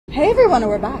Hey everyone,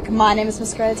 we're back. My name is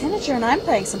MissScarletTanager and I'm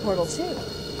playing some Portal 2.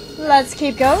 Let's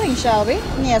keep going, shall we?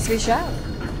 Yes, we shall.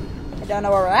 I don't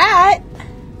know where we're at.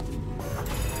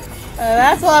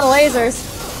 That's a lot of lasers.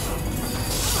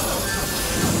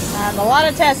 And a lot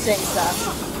of testing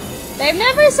stuff. They've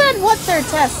never said what they're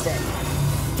testing.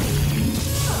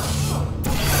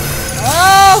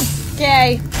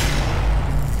 Okay.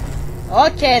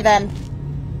 Okay then.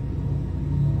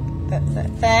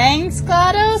 Thanks,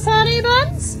 GLaDOS, honey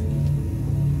buns?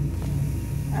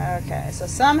 Okay, so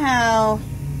somehow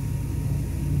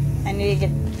I need to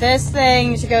get this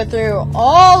thing to go through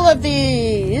all of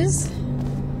these.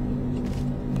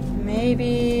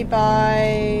 Maybe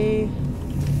by...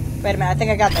 Wait a minute, I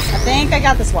think I got this. I think I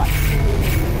got this one.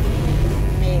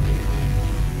 Maybe.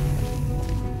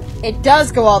 It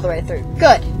does go all the way through.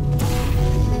 Good.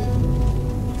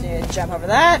 Need to jump over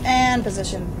that and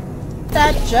position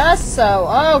that just so.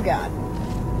 Oh god.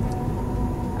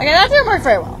 Okay, that didn't work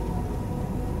very well.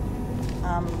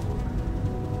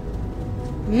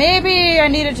 Maybe I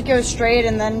needed to go straight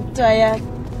and then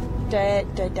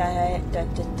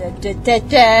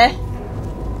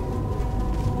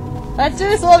Let's do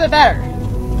this a little bit better.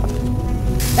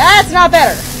 That's not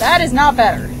better. That is not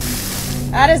better.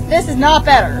 This is not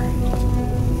better.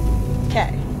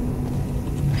 Okay.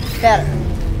 Better.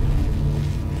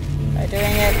 By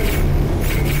doing it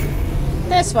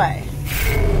this way.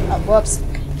 Oh, whoops.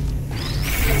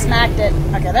 I smacked it.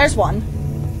 Okay, there's one.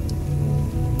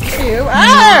 Two.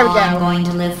 Ah, there we go. I'm going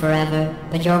to live forever,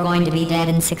 but you're going to be dead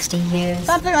in 60 years.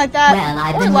 Something like that. Well,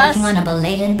 I've been working on a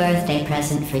belated birthday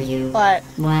present for you. What?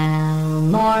 Well,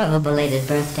 more of a belated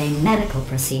birthday medical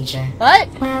procedure. What?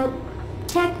 Well,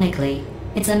 technically,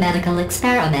 it's a medical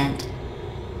experiment.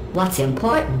 What's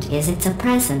important is it's a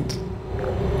present.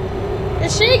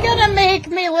 Is she gonna make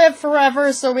me live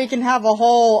forever so we can have a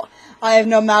whole I have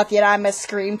no mouth yet I must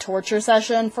scream torture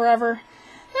session forever?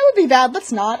 That would be bad.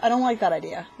 Let's not. I don't like that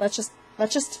idea. Let's just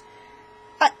it's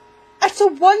a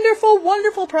wonderful,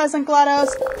 wonderful present,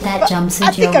 GLaDOS. That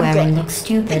jumpsuit you're wearing looks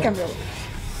stupid. I think I'm really...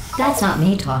 That's not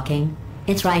me talking.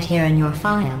 It's right here in your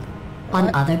file. On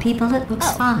other people it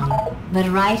looks fine. But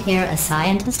right here a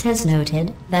scientist has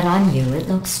noted that on you it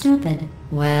looks stupid.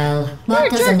 Well,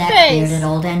 what does a neck-bearded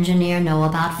old engineer know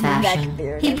about fashion?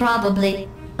 He probably...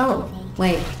 Oh,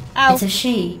 wait. Ow. It's a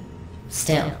she.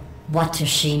 Still, what does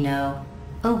she know?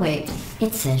 Oh wait,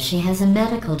 it says she has a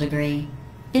medical degree.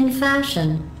 In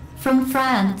fashion. From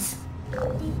France.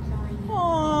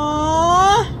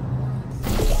 Aww.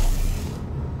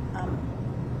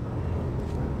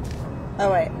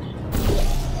 Oh wait.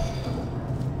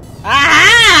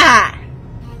 Ah!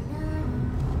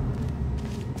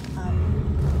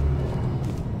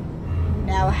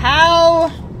 Now how?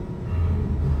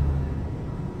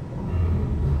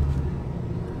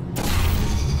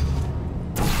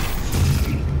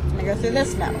 Can I go through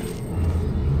this now?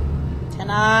 Can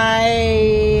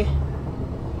I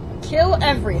kill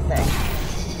everything?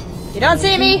 You don't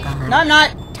see me? No, I'm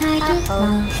not.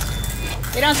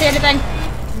 You don't see anything?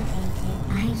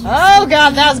 Oh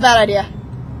god, that was a bad idea.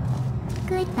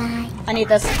 Goodbye. I need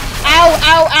this. Ow,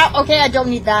 ow, ow. Okay, I don't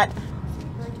need that.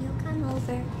 Will you come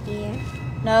over here?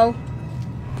 No.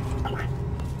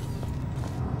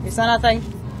 You saw nothing.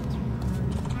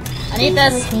 I need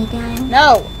this.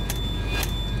 No.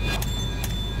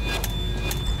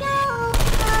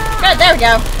 Good, there we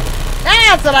go.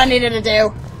 That's what I needed to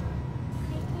do.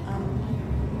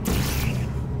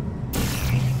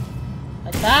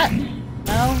 Like that?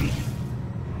 No.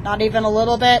 Not even a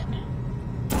little bit.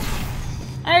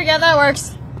 There we go, that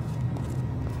works.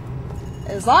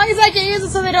 As long as I can use it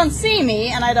so they don't see me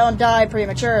and I don't die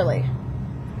prematurely.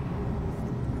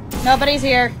 Nobody's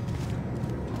here.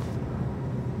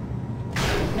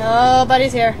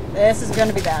 Nobody's here. This is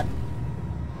gonna be bad.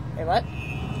 Wait, what?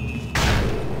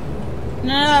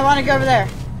 No, I want to go over there.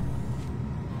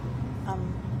 Oh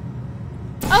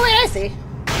wait, I see.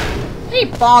 Hey,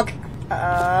 bonk. Okay,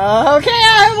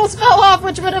 I almost fell off,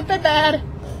 which would have been bad.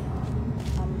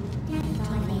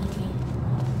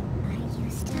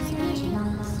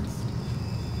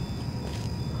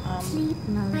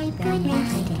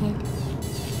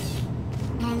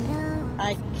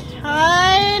 I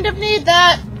kind of need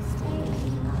that.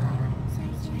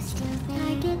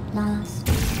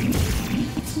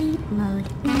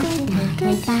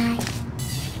 Goodbye.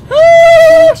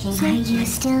 Are you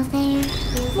still there?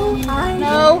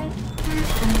 No.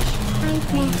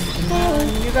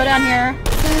 You go down here.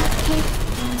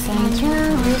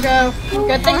 You go.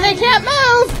 Good thing they can't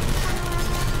move.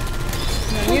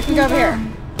 No, you can go over here.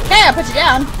 Okay, I'll put you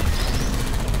down.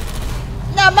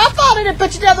 Not my fault I didn't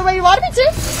put you down the way you wanted me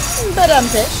to. But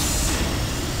bitch.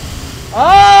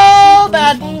 Oh,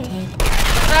 bad. Fainted.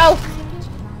 Ow.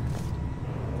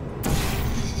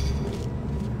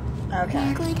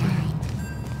 Okay. Good eye.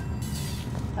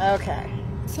 Okay.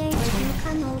 Searching,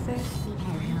 come over.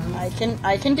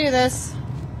 I can do this.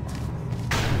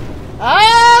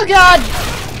 Oh god!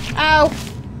 Ow!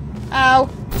 Ow!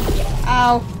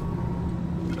 Ow!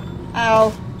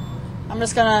 Ow! I'm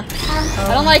just gonna.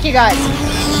 I don't like you guys.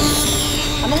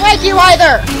 I don't like you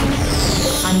either.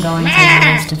 I'm going through the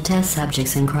list of test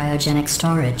subjects in cryogenic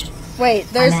storage. Wait,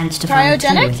 I there's managed to find two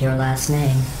cryogenic? with your last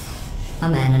name. A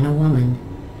man and a woman.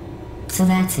 So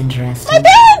that's interesting. My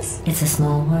parents! It's a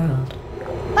small world.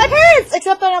 My parents!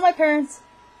 Except they're not my parents.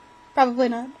 Probably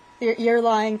not. You're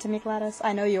lying to me, Gladys.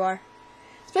 I know you are.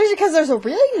 Especially because there's a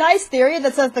really nice theory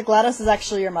that says that Gladys is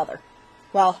actually your mother.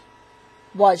 Well,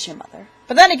 was your mother.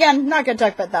 But then again, not gonna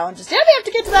talk about that one just yet. We have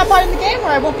to get to that part in the game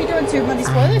where I won't be doing too many I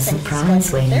spoiler have a things.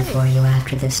 surprise waiting for you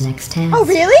after this next test. Oh,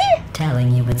 really?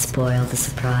 Telling you would spoil the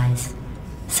surprise.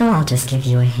 So I'll just give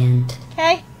you a hint.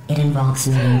 Okay. It involves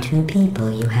meeting two people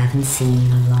you haven't seen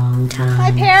in a long time.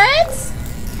 My parents?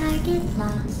 Target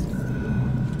lost.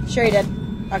 Sure you did.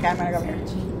 Okay, I'm gonna go over here.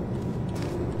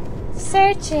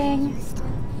 Searching.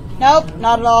 Nope,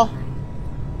 not at all.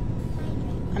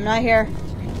 I'm not here.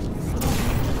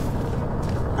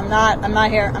 I'm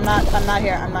not here. I'm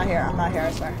not here,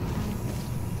 I swear.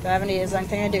 Do I have any, is there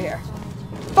anything I do here?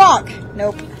 Bonk!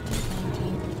 Nope.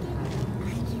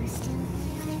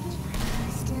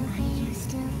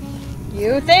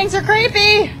 You things are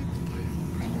creepy!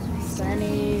 Is there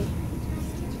any...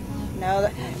 No,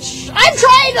 shh, I'm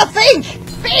trying to think!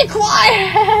 Be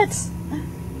quiet!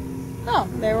 Oh,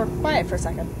 they were quiet for a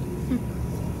second.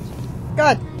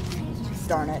 Good.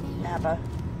 Darn it, Nappa.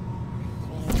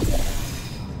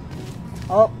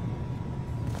 Oh.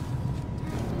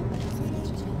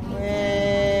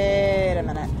 Wait a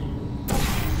minute.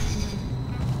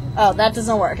 Oh, that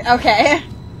doesn't work. Okay.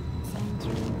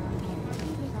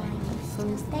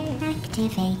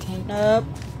 Activated. Nope.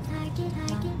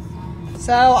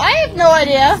 So, I have no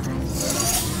idea.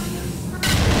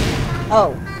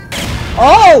 Oh.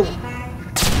 Oh!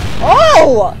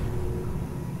 Oh!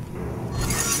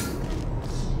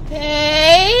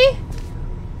 Okay.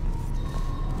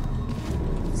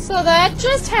 So that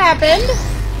just happened.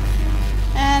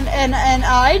 And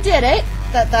I did it.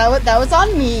 That was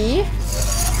on me.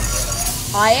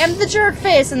 I am the jerk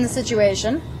face in the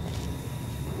situation.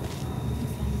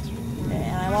 Okay,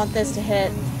 and I want this to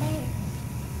hit.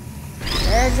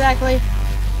 Where exactly?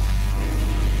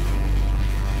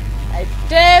 I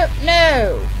don't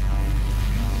know.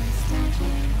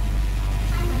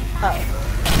 Oh.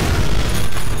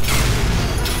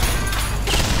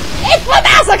 It's the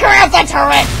massacre of the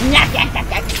turrets!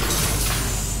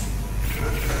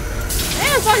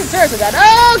 Man, fucking turrets are dead.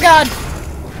 Oh god!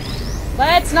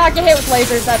 Let's not get hit with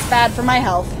lasers, that's bad for my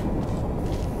health.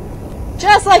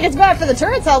 Just like it's bad for the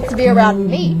turret's health to be around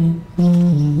me.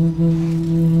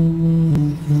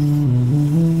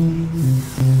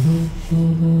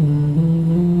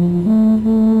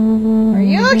 Are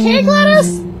you okay,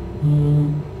 Gladys?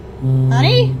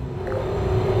 Honey?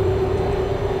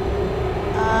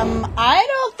 I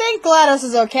don't think Gladys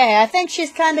is okay. I think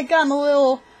she's kind of got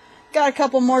a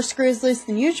couple more screws loose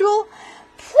than usual.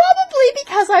 Probably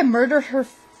because I murdered her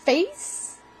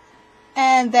face.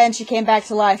 And then she came back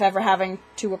to life after having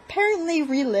to apparently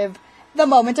relive the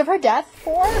moment of her death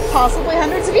for possibly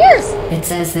hundreds of years. It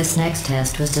says this next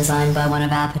test was designed by one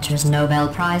of Aperture's Nobel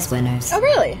Prize winners. Oh,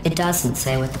 really? It doesn't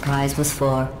say what the prize was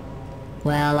for.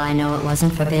 Well, I know it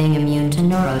wasn't for being immune to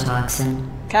neurotoxin.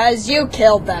 'Cause you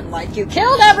killed them like you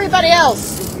killed everybody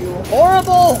else. You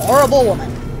horrible, horrible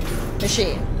woman.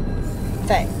 Machine.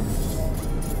 Thing.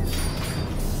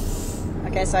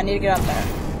 Okay, so I need to get up there.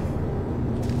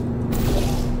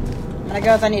 I'm gonna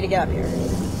go if I need to get up here.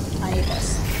 I need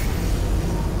this.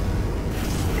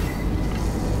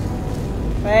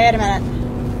 Wait a minute.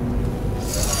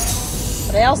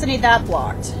 But I also need that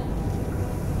blocked.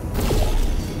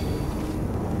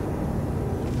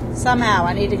 Somehow,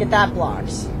 I need to get that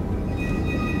blocked.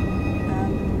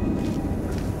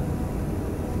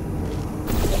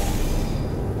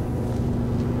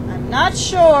 I'm not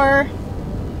sure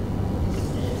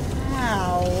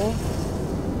how,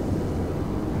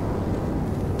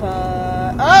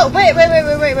 but oh wait.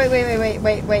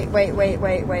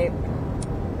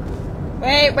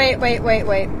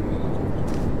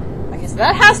 Okay, so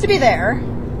that has to be there.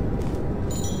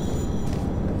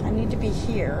 I need to be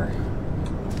here.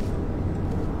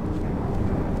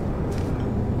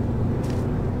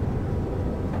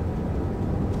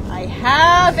 I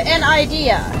have an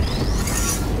idea.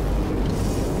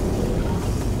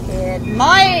 It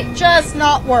might just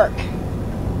not work.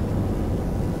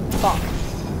 Bonk.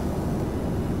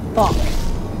 Bonk.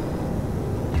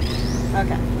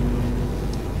 Okay.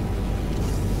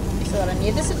 So what I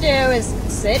need this to do is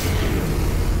sit.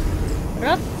 Put it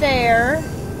up there.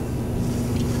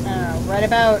 Right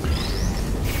about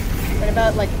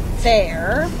like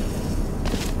there.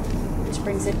 Which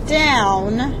brings it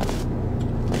down. And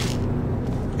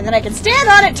then I can stand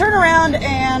on it, turn around,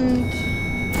 and...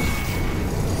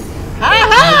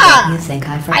 Ha-ha! You think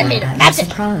I forgot made a about your magic.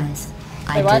 surprise.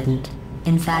 I what? didn't.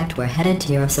 In fact, we're headed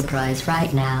to your surprise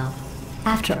right now.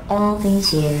 After all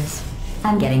these years,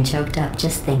 I'm getting choked up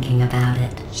just thinking about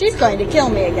it. She's going to kill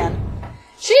me again.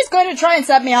 She's going to try and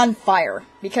set me on fire.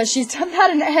 Because she's done that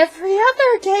in every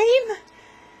other game.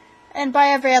 And by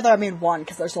every other, I mean one,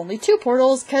 because there's only 2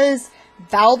 portals, because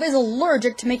Valve is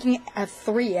allergic to making a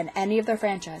 3 in any of their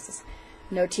franchises.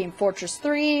 No Team Fortress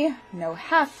 3, no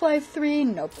Half-Life 3,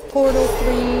 no Portal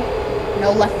 3,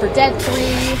 no Left 4 Dead 3.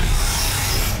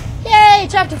 Yay!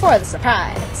 Chapter 4, the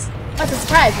surprise. What's the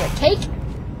surprise with cake?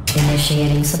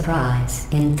 Initiating surprise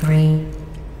in 3,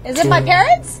 Is it my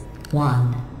parents?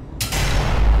 1.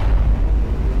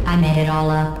 I made it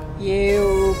all up.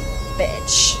 You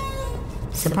bitch.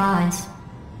 Surprise.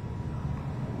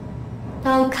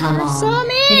 Oh, come You're on. so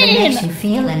If it mean. makes you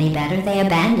feel any better, they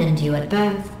abandoned you at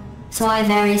birth. So I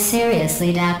very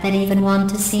seriously doubt they'd even want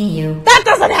to see you. That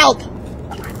doesn't help!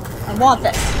 I want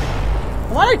this.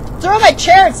 I want to throw my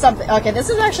chair at something. Okay, this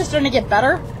is actually starting to get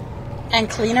better and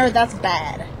cleaner. That's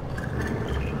bad.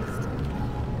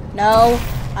 No,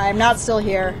 I'm not still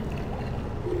here.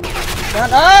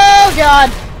 Oh,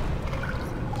 God!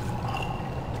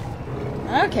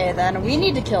 Okay, then. We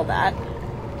need to kill that.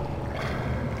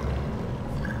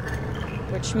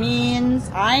 Which means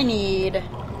I need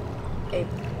a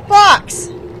box!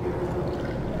 Can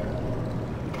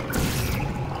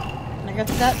I get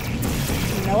to that?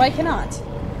 No, I cannot.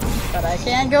 But I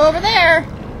can go over there!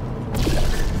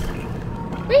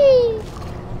 Whee!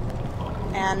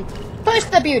 And push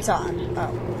the buton.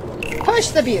 Oh. Push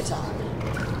the buton.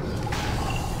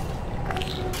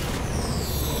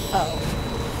 Oh.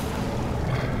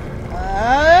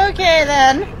 Okay,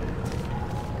 then.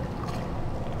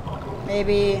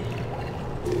 Maybe...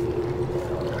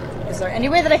 Is there any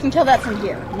way that I can kill that from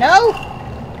here? No?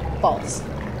 False.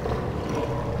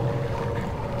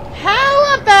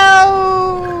 How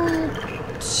about...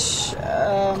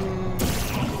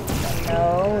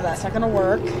 No, that's not gonna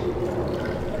work.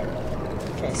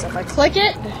 Okay, so if I click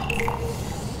it...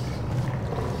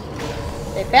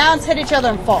 They bounce, hit each other,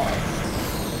 and fall.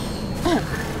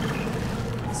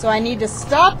 So I need to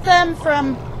stop them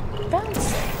from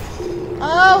bouncing.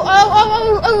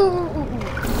 Oh!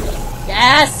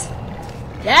 Yes!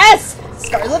 Yes!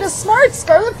 Scarlet is smart!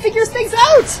 Scarlet figures things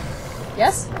out!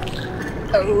 Yes?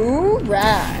 Oh,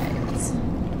 right.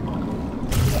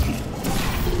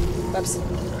 Whoops.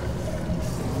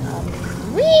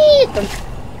 Whee!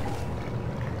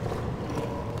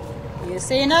 You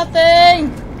see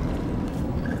nothing!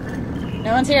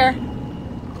 No one's here.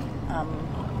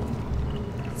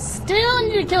 Still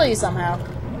need to kill you somehow.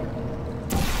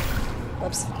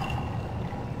 Whoops.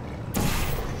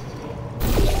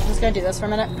 I'm just gonna do this for a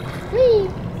minute. Whee!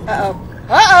 Uh-oh.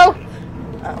 Uh-oh!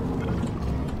 Uh-oh.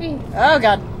 Whee! Oh,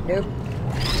 God. Nope.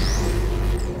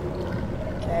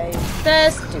 Okay,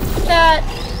 this, do that.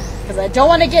 Because I don't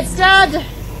want to get stabbed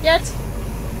yet.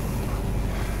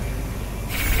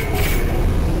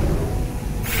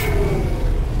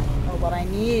 Oh, what I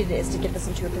need is to get this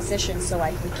into a position so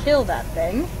I can kill that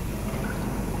thing.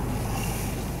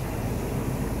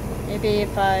 Maybe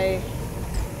if I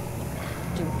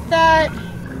do that,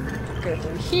 go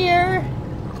through here,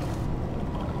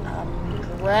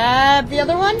 grab the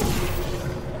other one.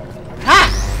 Ha!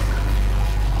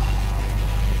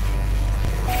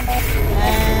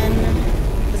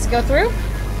 And does it go through?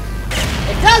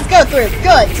 It does go through.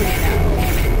 Good to know.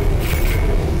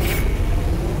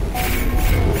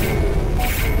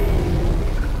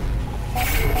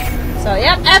 So,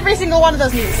 yep, every single one of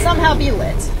those needs to somehow be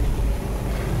lit.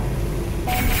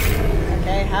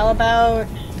 Okay, how about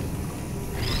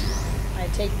I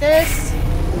take this,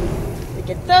 we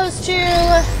get those two,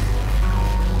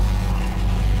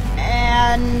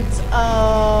 and,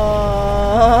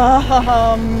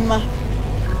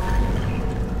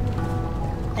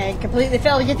 and completely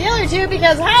fail to get the other two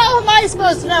because how am I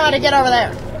supposed to know how to get over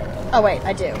there? Oh wait,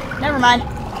 I do. Never mind.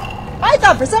 I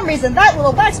thought for some reason that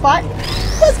little black spot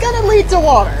was gonna lead to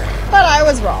water. But I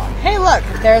was wrong. Hey look,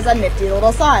 there's a nifty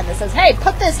little sign that says, hey,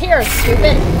 put this here,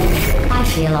 stupid! I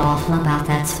feel awful about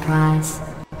that surprise.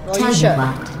 Well, Tell you you should.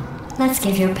 what, let's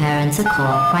give your parents a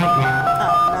call right now.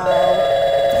 Oh, no.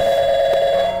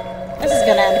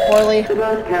 gonna end poorly. The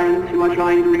best parents you are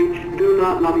trying to reach do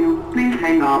not love you. Please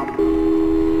hang up.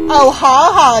 Oh,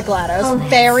 ha ha, GLaDOS. Oh,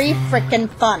 Very frickin'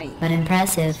 funny. But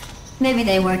impressive. Maybe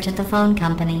they worked at the phone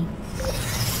company.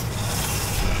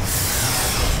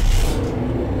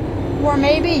 Or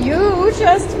maybe you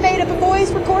just made up a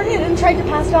voice, recorded it, and tried to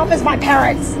pass it off as my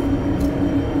parents.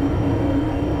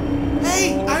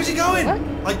 Hey, how's it going? What?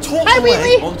 I talked Hi, my way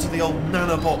Wheatley. onto the old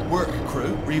nanobot work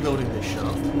crew rebuilding this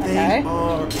shaft. Okay. They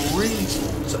are really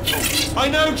small. I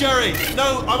know, Jerry.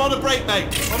 No, I'm on a break, mate.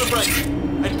 On a break.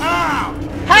 And Ha!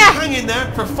 hang in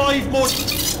there for 5 more.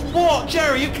 What,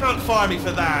 Jerry? You can't fire me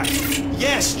for that.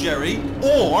 Yes, Jerry.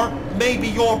 Or maybe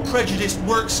your prejudiced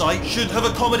work site should have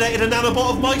accommodated a nanobot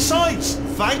of my size.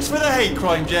 Thanks for the hate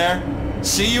crime, Jer.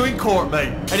 See you in court,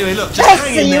 mate. Anyway, look, just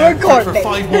hang in there for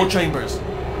 5 more chambers.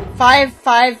 Five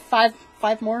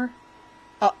more?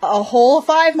 A whole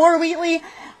 5 more, Wheatley?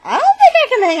 I don't think I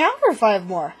can hang out for 5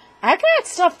 more. I got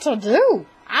stuff to do.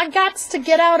 I got to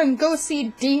get out and go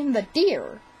see Dean the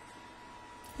deer.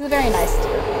 He's a very nice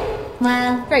deer.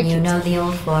 Well, Very you cute. know the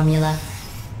old formula.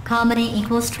 Comedy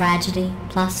equals tragedy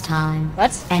plus time.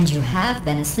 What? And you have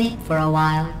been asleep for a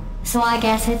while. So I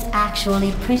guess it's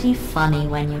actually pretty funny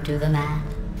when you do the math.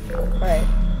 Right.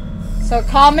 So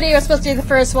comedy was supposed to be the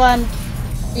first one,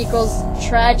 equals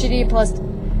tragedy plus...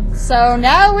 So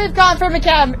now we've gone from a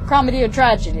comedy to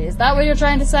tragedy. Is that what you're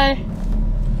trying to say?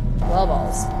 Well,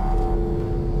 balls.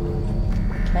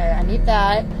 Okay, I need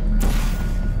that.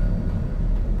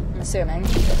 I'm assuming.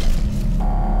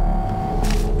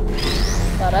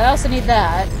 But I also need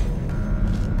that.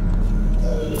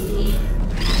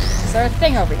 Is there a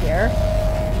thing over here?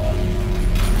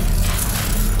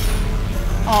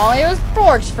 Oh, it was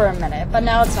forged for a minute, but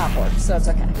now it's not forged, so it's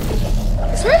okay.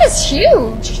 This room is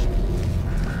huge!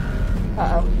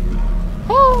 Uh-oh.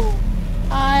 Oh!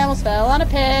 I almost fell on a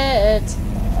pit.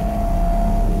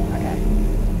 Okay.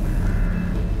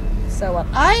 So what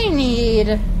I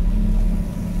need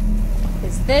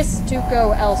is this to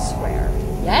go elsewhere.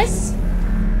 Yes?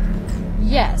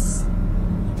 Yes.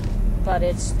 But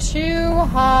it's too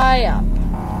high up.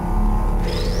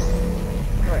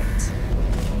 Great.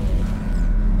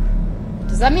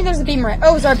 Does that mean there's a beam right?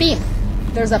 Oh, it's our beam.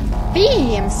 There's a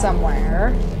beam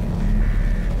somewhere.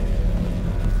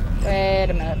 Wait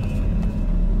a minute.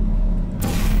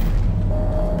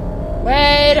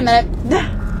 Wait a minute.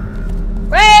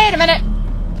 Wait a minute.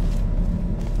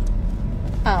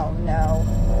 Oh no.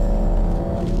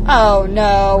 Oh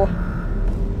no.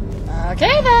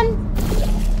 Okay then.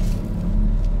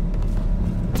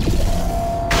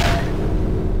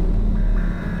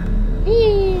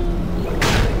 Whee.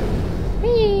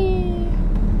 Whee.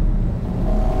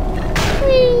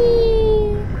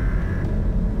 Whee.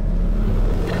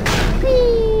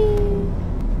 Whee.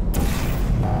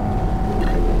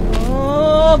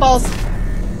 Oh, balls.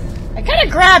 I kind of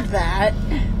grabbed that,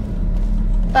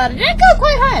 but it didn't go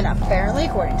quite high enough, apparently,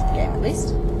 according to the game, at least.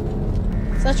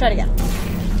 So let's try it again.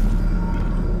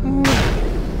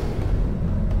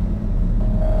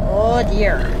 Oh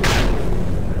dear.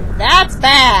 That's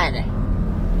bad.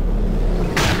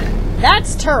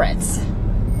 That's turrets.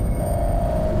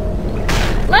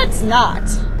 Let's not.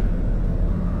 So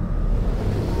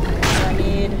I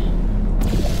need...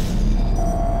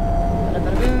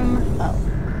 Bada-bada-boom. Oh.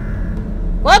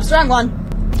 Whoops, wrong one.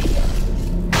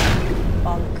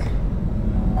 Bonk.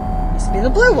 Used to be the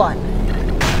blue one.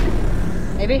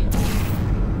 Maybe?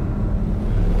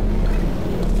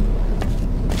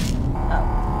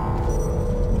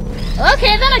 Oh.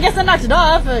 Okay, then I guess I knocked it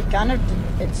off. It kind of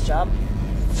did its job.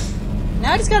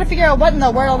 Now I just gotta figure out what in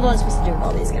the world I'm supposed to do with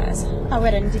all these guys. Oh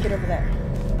wait, I need to get over there.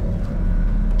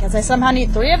 Guess I somehow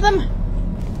need 3 of them?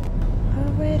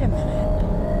 Oh, wait a minute.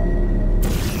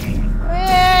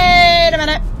 Wait a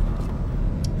minute.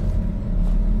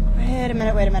 Wait a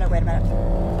minute, wait a minute, wait a minute.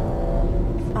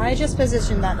 If I just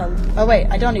position that... Oh wait,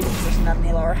 I don't need to position that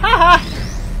any lower. Haha!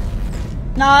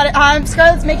 Not...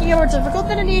 Scarlet's making it more difficult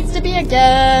than it needs to be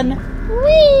again.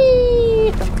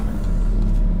 Whee!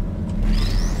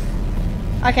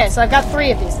 Okay, so I've got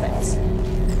 3 of these things.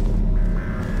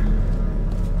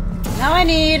 Now I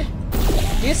need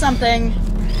to do something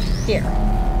here.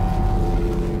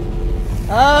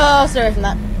 Oh, stay away from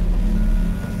that.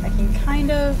 I can kind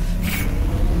of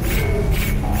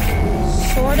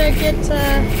sort of get to...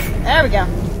 There we go.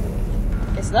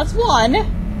 Okay, so that's 1.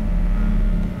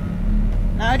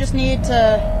 Now I just need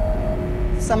to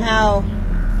somehow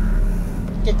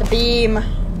get the beam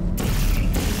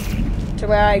to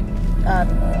where I at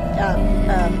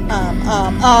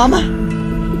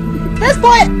this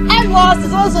point, I'm lost.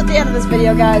 It's also at the end of this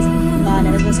video, guys. My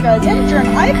name is MissScarletTanager, and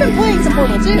I've been playing some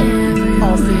Portal 2.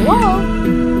 I'll see you all